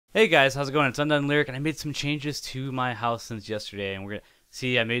Hey guys, how's it going? It's Undone Lyric, and I made some changes to my house since yesterday, and we're gonna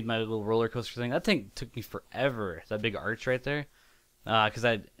see. I made my little roller coaster thing. That thing took me forever. That big arch right there, because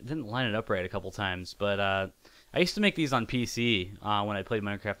I didn't line it up right a couple times. But I used to make these on PC when I played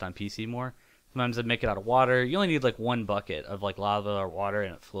Minecraft on PC more. Sometimes I'd make it out of water. You only need like one bucket of like lava or water,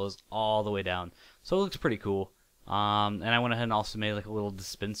 and it flows all the way down. So it looks pretty cool. And I went ahead and also made like a little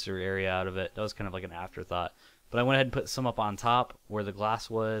dispenser area out of it. That was kind of like an afterthought. But I went ahead and put some up on top where the glass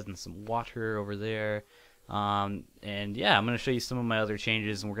was and some water over there. And yeah, I'm going to show you some of my other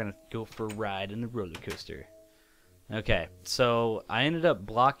changes, and we're going to go for a ride in the roller coaster. Okay, so I ended up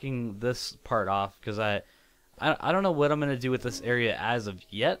blocking this part off because I don't know what I'm going to do with this area as of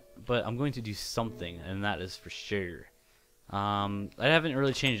yet, but I'm going to do something, and that is for sure. I haven't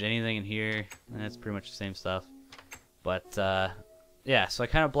really changed anything in here. It's pretty much the same stuff. But yeah, so I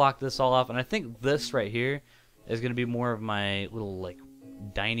kind of blocked this all off, and I think this right here is going to be more of my little like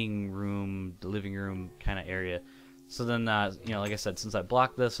dining room, living room kind of area. So then, you know, like I said, since I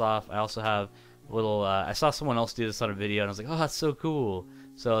blocked this off, I also have a little, I saw someone else do this on a video, and I was like, oh, that's so cool.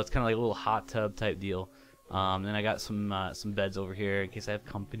 So it's kind of like a little hot tub type deal. Then I got some beds over here in case I have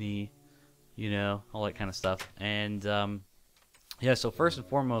company, you know, all that kind of stuff. And yeah, so first and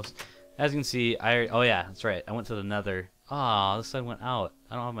foremost, as you can see, oh yeah, that's right, I went to the nether. Ah, this side went out.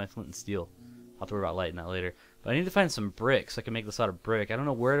 I don't have my flint and steel. I'll have to worry about lighting that later. But I need to find some bricks so I can make this out of brick. I don't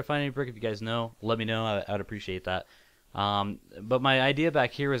know where to find any brick. If you guys know, let me know. I'd appreciate that. But my idea back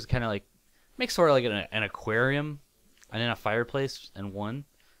here was kind of like make sort of like an aquarium and then a fireplace in one.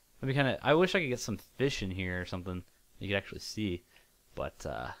 That'd be kind of. I wish I could get some fish in here or something you could actually see. But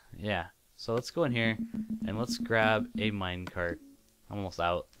yeah. So let's go in here and let's grab a minecart. I'm almost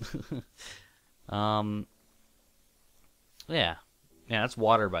out. Yeah. Yeah, that's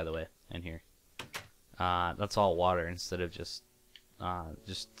water, by the way, in here. That's all water instead of just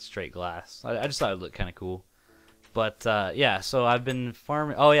straight glass. I just thought it would look kind of cool. But yeah, so I've been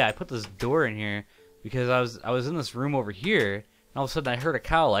farming. Oh yeah, I put this door in here because I was in this room over here, and all of a sudden I heard a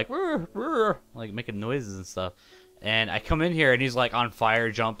cow like "Rrr, rrr," like making noises and stuff. And I come in here and he's like on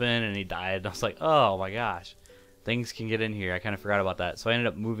fire jumping, and he died. And I was like, oh my gosh, things can get in here. I kind of forgot about that, so I ended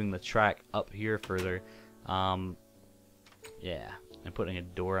up moving the track up here further. Yeah, and putting a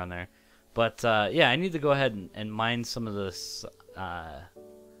door on there. But yeah, I need to go ahead and mine some of this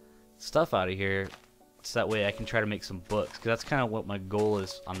stuff out of here, so that way I can try to make some books. Because that's kind of what my goal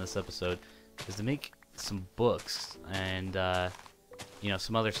is on this episode, is to make some books and you know,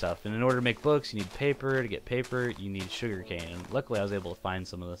 some other stuff. And in order to make books, you need paper. To get paper, you need sugar cane. And luckily, I was able to find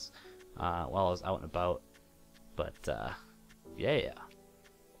some of this while I was out and about. But yeah.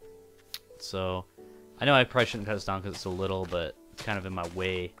 So I know I probably shouldn't cut this down because it's so little, but it's kind of in my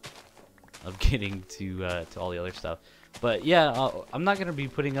way of getting to all the other stuff. But yeah, I'm not gonna be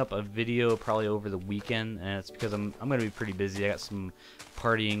putting up a video probably over the weekend, and it's because I'm gonna be pretty busy. I got some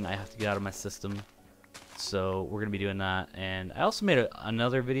partying I have to get out of my system, so we're gonna be doing that. And I also made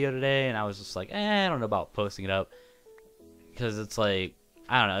another video today, and I was just like, I don't know about posting it up because it's like,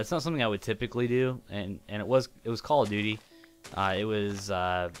 I don't know, it's not something I would typically do. And it was Call of Duty, it was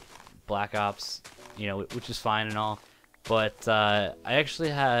Black Ops, you know, which is fine and all, but I actually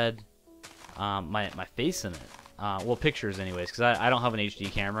had my face in it. Well, pictures anyways, because I don't have an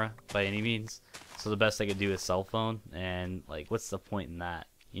HD camera by any means, so the best I could do is cell phone, and like, what's the point in that?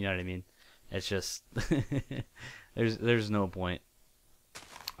 You know what I mean? It's just there's no point.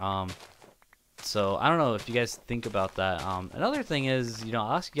 So I don't know if you guys think about that. Another thing is, you know,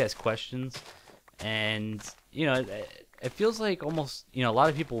 I'll ask you guys questions, and you know, it feels like almost, you know, a lot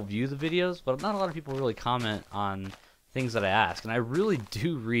of people view the videos, but not a lot of people really comment on things that I ask, and I really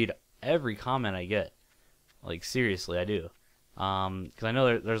do read every comment I get. Like, seriously, I do. Because I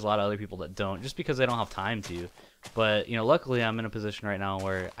know there's a lot of other people that don't, just because they don't have time to. But, you know, luckily I'm in a position right now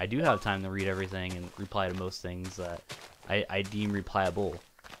where I do have time to read everything and reply to most things that I deem replyable.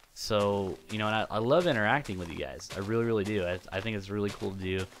 So, you know, and I love interacting with you guys. I really, really do. I think it's really cool to do.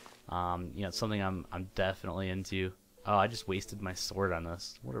 You know, it's something I'm definitely into. Oh, I just wasted my sword on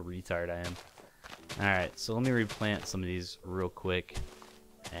this. What a retard I am. Alright, so let me replant some of these real quick.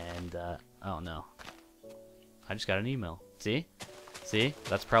 And, oh no. I just got an email. See? See?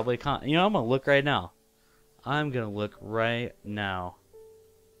 That's probably a you know, I'm gonna look right now. I'm gonna look right now.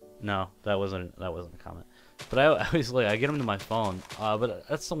 No, that wasn't a comment. But I always look. I get them to my phone. But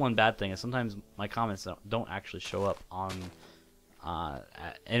that's the one bad thing is sometimes my comments don't actually show up on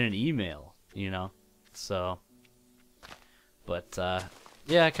in an email. You know. So. But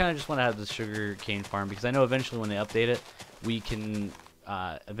yeah, I kind of just want to have the sugar cane farm because I know eventually when they update it, we can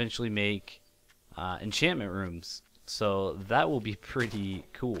eventually make enchantment rooms. So that will be pretty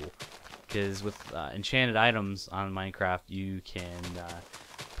cool. Because with enchanted items on Minecraft, you can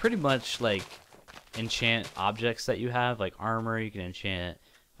pretty much like enchant objects that you have, like armor. You can enchant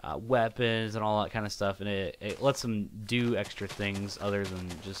weapons and all that kind of stuff, and it lets them do extra things other than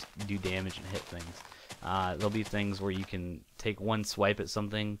just do damage and hit things. There'll be things where you can take one swipe at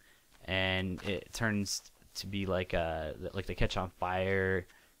something, and it turns to be like they catch on fire.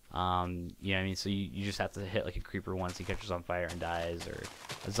 You know what I mean? So you just have to hit like a creeper once, he catches on fire and dies, or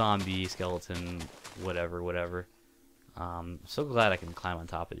a zombie, skeleton, whatever. I'm so glad I can climb on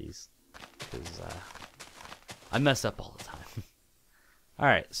top of these, because I mess up all the time.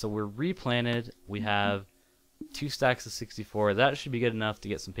 Alright, so we're replanted. We have 2 stacks of 64. That should be good enough to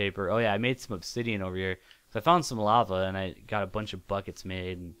get some paper. Oh yeah, I made some obsidian over here. So I found some lava, and I got a bunch of buckets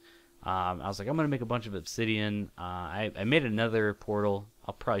made. And I was like, I'm going to make a bunch of obsidian. I made another portal.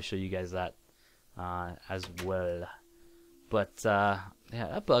 I'll probably show you guys that as well. But yeah,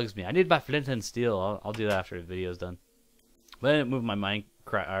 that bugs me. I need to buy flint and steel. I'll do that after the video's done. But I didn't move my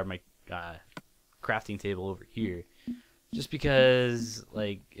crafting table over here, just because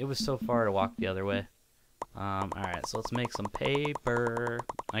like it was so far to walk the other way. Alright, so let's make some paper.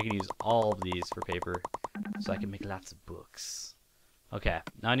 I can use all of these for paper, so I can make lots of books. Okay,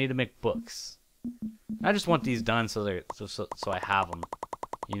 now I need to make books. I just want these done so I have them.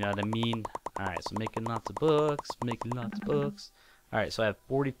 You know what I mean? Alright, so making lots of books, Alright, so I have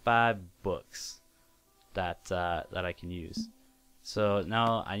 45 books that I can use. So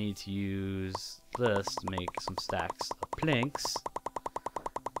now I need to use this to make some stacks of planks.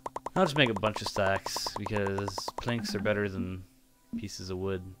 I'll just make a bunch of stacks because planks are better than pieces of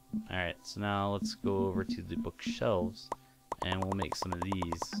wood. Alright, so now let's go over to the bookshelves and we'll make some of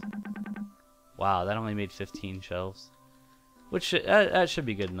these. Wow, that only made 15 shelves. Which that should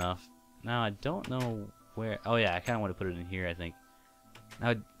be good enough. Now I don't know where. Oh yeah, I kind of want to put it in here, I think.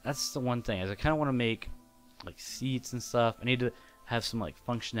 Now that's the one thing, is I kind of want to make like seats and stuff. I need to have some like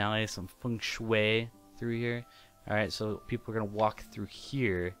functionality, some feng shui through here. Alright, so people are gonna walk through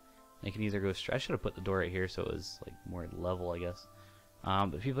here. They can either go straight. I should have put the door right here so it was like more level, I guess.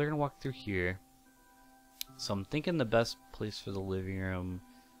 But people are gonna walk through here. So I'm thinking the best place for the living room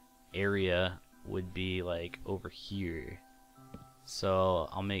area would be like over here. So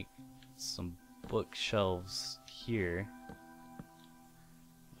I'll make some bookshelves here.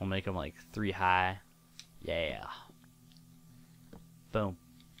 We'll make them like 3 high. Yeah. Boom.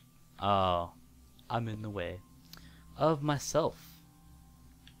 Oh, I'm in the way of myself.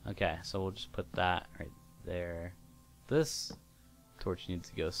 Okay, so we'll just put that right there. This torch needs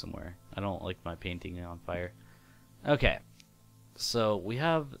to go somewhere. I don't like my painting on fire. Okay, so we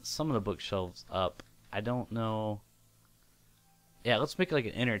have some of the bookshelves up. I don't know. Yeah, let's make like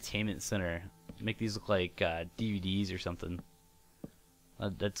an entertainment center. Make these look like DVDs or something.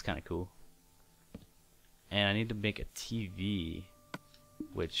 That's kind of cool. And I need to make a TV,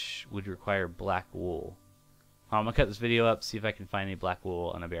 which would require black wool. I'm gonna cut this video up, see if I can find any black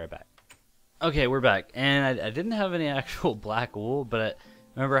wool, and I'll be right back. Okay, we're back, and I didn't have any actual black wool, but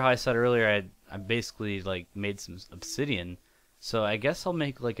remember how I said earlier I basically like made some obsidian, so I guess I'll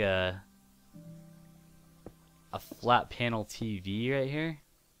make like a flat panel TV right here.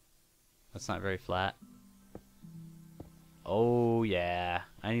 That's not very flat. Oh yeah,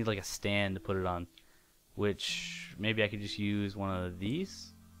 I need like a stand to put it on, which maybe I could just use one of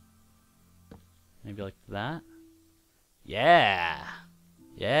these. Maybe like that. Yeah,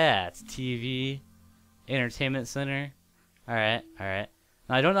 yeah, it's TV, entertainment center. All right.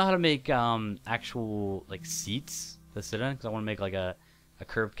 Now I don't know how to make actual like seats to sit in because I want to make like a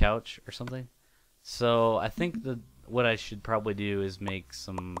curved couch or something. So I think what I should probably do is make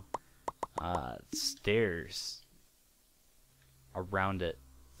some stairs around it.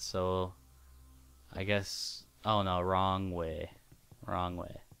 So I guess, oh no, wrong way.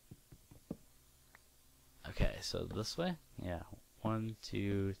 Okay, so this way? Yeah. 1,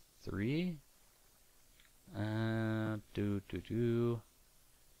 2, 3.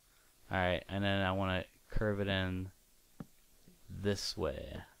 Alright, and then I want to curve it in this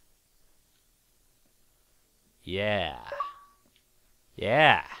way. Yeah.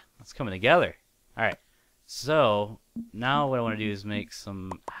 Yeah. It's coming together. Alright. So, now what I want to do is make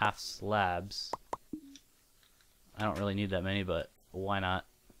some half slabs. I don't really need that many, but why not?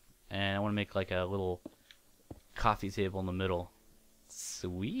 And I want to make like a little coffee table in the middle.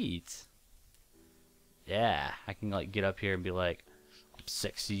 Sweet. Yeah, I can like get up here and be like, I'm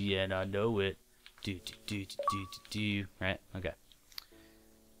sexy and I know it. Do. Right? Okay.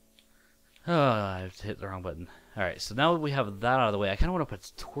 Oh, I hit the wrong button. Alright, so now we have that out of the way. I kind of want to put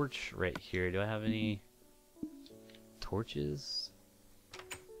a torch right here. Do I have any? torches? Do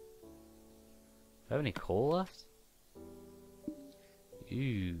I have any coal left?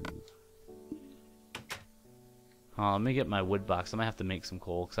 Ooh. Oh, let me get my wood box. I might have to make some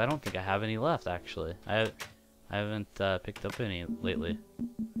coal because I don't think I have any left. Actually, I haven't picked up any lately.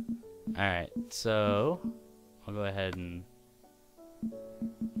 All right, so I'll go ahead and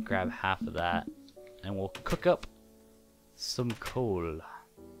grab half of that, and we'll cook up some coal.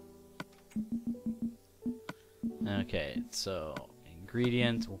 Okay, so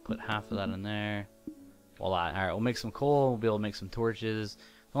ingredients. We'll put half of that in there. Voila. All right, we'll make some coal. We'll be able to make some torches.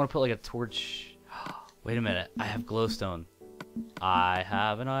 I want to put like a torch. Wait a minute. I have glowstone. I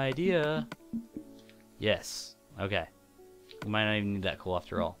have an idea. Yes. Okay. We might not even need that coal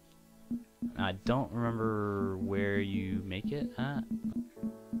after all. I don't remember where you make it at.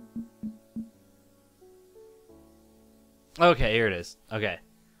 Okay, here it is. Okay.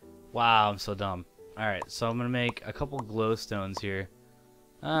 Wow, I'm so dumb. Alright, so I'm going to make a couple glowstones here.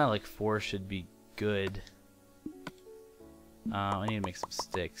 Like 4 should be good. I need to make some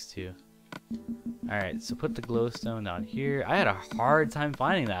sticks too. Alright, so put the glowstone down here. I had a hard time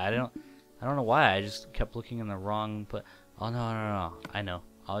finding that. I don't know why. I just kept looking in the wrong place. Oh no. I know.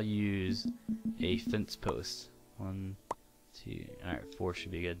 I'll use a fence post. 1, 2. Alright, 4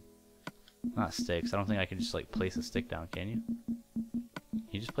 should be good. Not sticks. I don't think I can just like place a stick down, can you? Can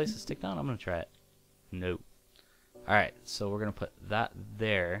you just place a stick down? I'm gonna try it. No. Alright, so we're gonna put that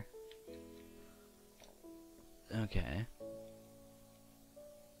there. Okay.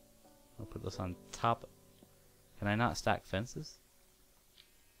 I'll put this on top. Can I not stack fences?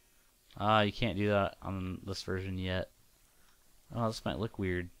 You can't do that on this version yet. Oh, this might look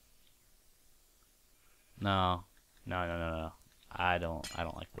weird. No. I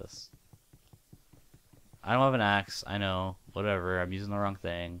don't like this. I don't have an axe. I know. Whatever. I'm using the wrong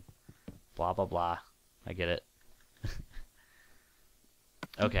thing. Blah blah blah. I get it.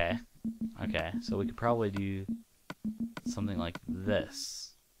 Okay. Okay. So we could probably do something like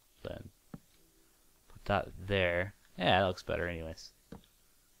this. Then put that there. Yeah, that looks better anyways.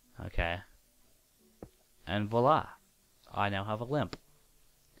 Okay. And voila. I now have a lamp.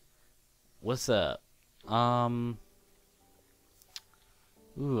 What's up? Ooh,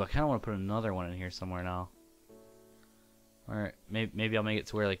 I kind of want to put another one in here somewhere now. Or maybe I'll make it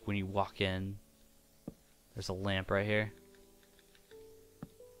to where, like, when you walk in, there's a lamp right here.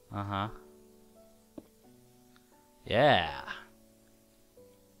 Uh-huh. Yeah.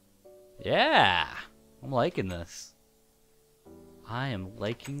 Yeah. I'm liking this. I am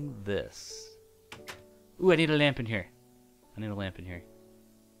liking this. Ooh, I need a lamp in here. I need a lamp in here.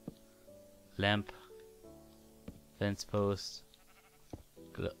 Lamp. Fence post.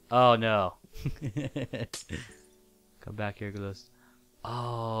 Oh no. Come back here, Ghost.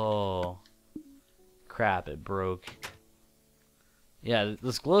 Oh. Crap, it broke. Yeah,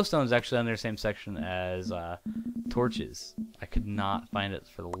 this glowstone is actually under the same section as torches. I could not find it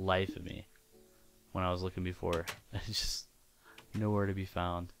for the life of me when I was looking before. It's just nowhere to be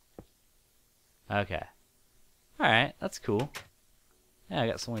found. Okay. Alright, that's cool. Yeah, I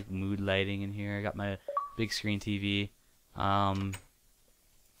got some like mood lighting in here. I got my big screen TV.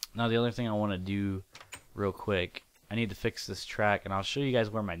 Now the other thing I want to do real quick, I need to fix this track, and I'll show you guys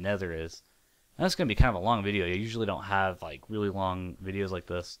where my nether is. And that's going to be kind of a long video. I usually don't have like really long videos like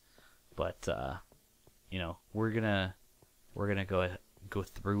this, but you know, we're gonna go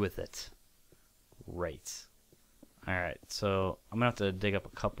through with it. Right. All right. So I'm gonna have to dig up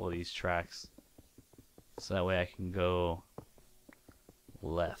a couple of these tracks, so that way I can go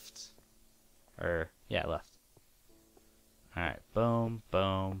left, or yeah, left. All right. Boom,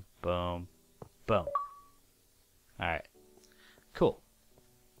 boom, boom, boom. All right. Cool.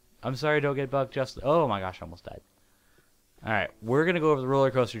 I'm sorry, don't get bugged, Justin. Oh my gosh, I almost died. Alright, we're going to go over the roller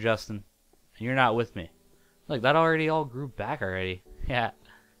coaster, Justin. And you're not with me. Look, that already all grew back already. Yeah.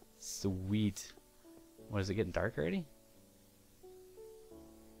 Sweet. What, is it getting dark already?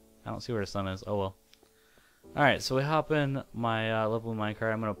 I don't see where the sun is. Oh well. Alright, so we hop in my level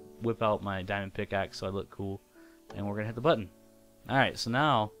minecart. I'm going to whip out my diamond pickaxe so I look cool. And we're going to hit the button. Alright, so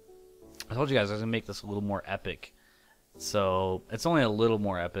now, I told you guys I was going to make this a little more epic. So it's only a little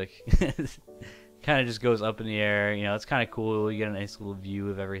more epic. Kind of just goes up in the air. You know, it's kind of cool. You get a nice little view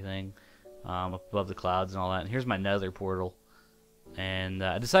of everything up above the clouds and all that. And here's my nether portal. And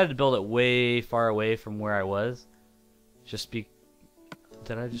I decided to build it way far away from where I was. Did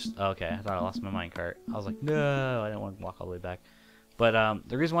I just... Oh, okay, I thought I lost my minecart. I was like, no, I didn't want to walk all the way back. But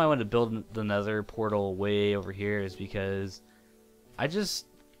the reason why I wanted to build the nether portal way over here is because I just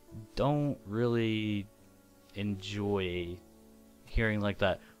don't really enjoy hearing like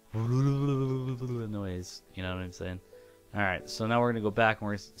that noise, you know what I'm saying? Alright, so now we're going to go back and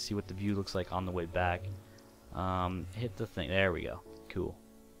we're going to see what the view looks like on the way back. Hit the thing. There we go. Cool.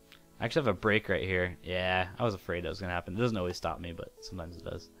 I actually have a brake right here. Yeah, I was afraid that was going to happen. It doesn't always stop me, but sometimes it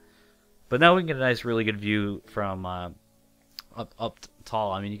does. But now we can get a nice, really good view from up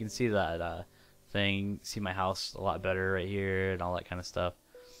tall. I mean, you can see that thing, see my house a lot better right here and all that kind of stuff.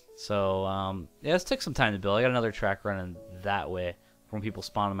 So, yeah, this took some time to build. I got another track running that way for when people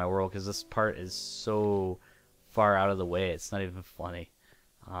spawn in my world, because this part is so far out of the way, it's not even funny.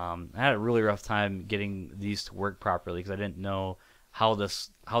 I had a really rough time getting these to work properly because I didn't know how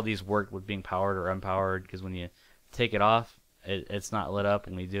these worked with being powered or unpowered, because when you take it off, it's not lit up,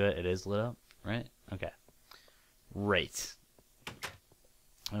 and when you do it, it is lit up, right? Okay. Right.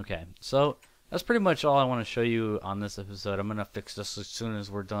 Okay, so that's pretty much all I want to show you on this episode. I'm going to fix this as soon as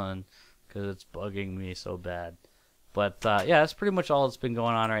we're done because it's bugging me so bad. But yeah, that's pretty much all that's been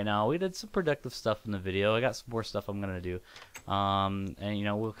going on right now. We did some productive stuff in the video. I got some more stuff I'm going to do. And, you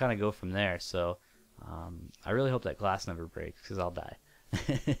know, we'll kind of go from there. So I really hope that glass never breaks because I'll die.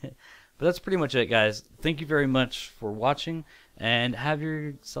 But that's pretty much it, guys. Thank you very much for watching, and have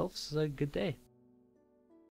yourselves a good day.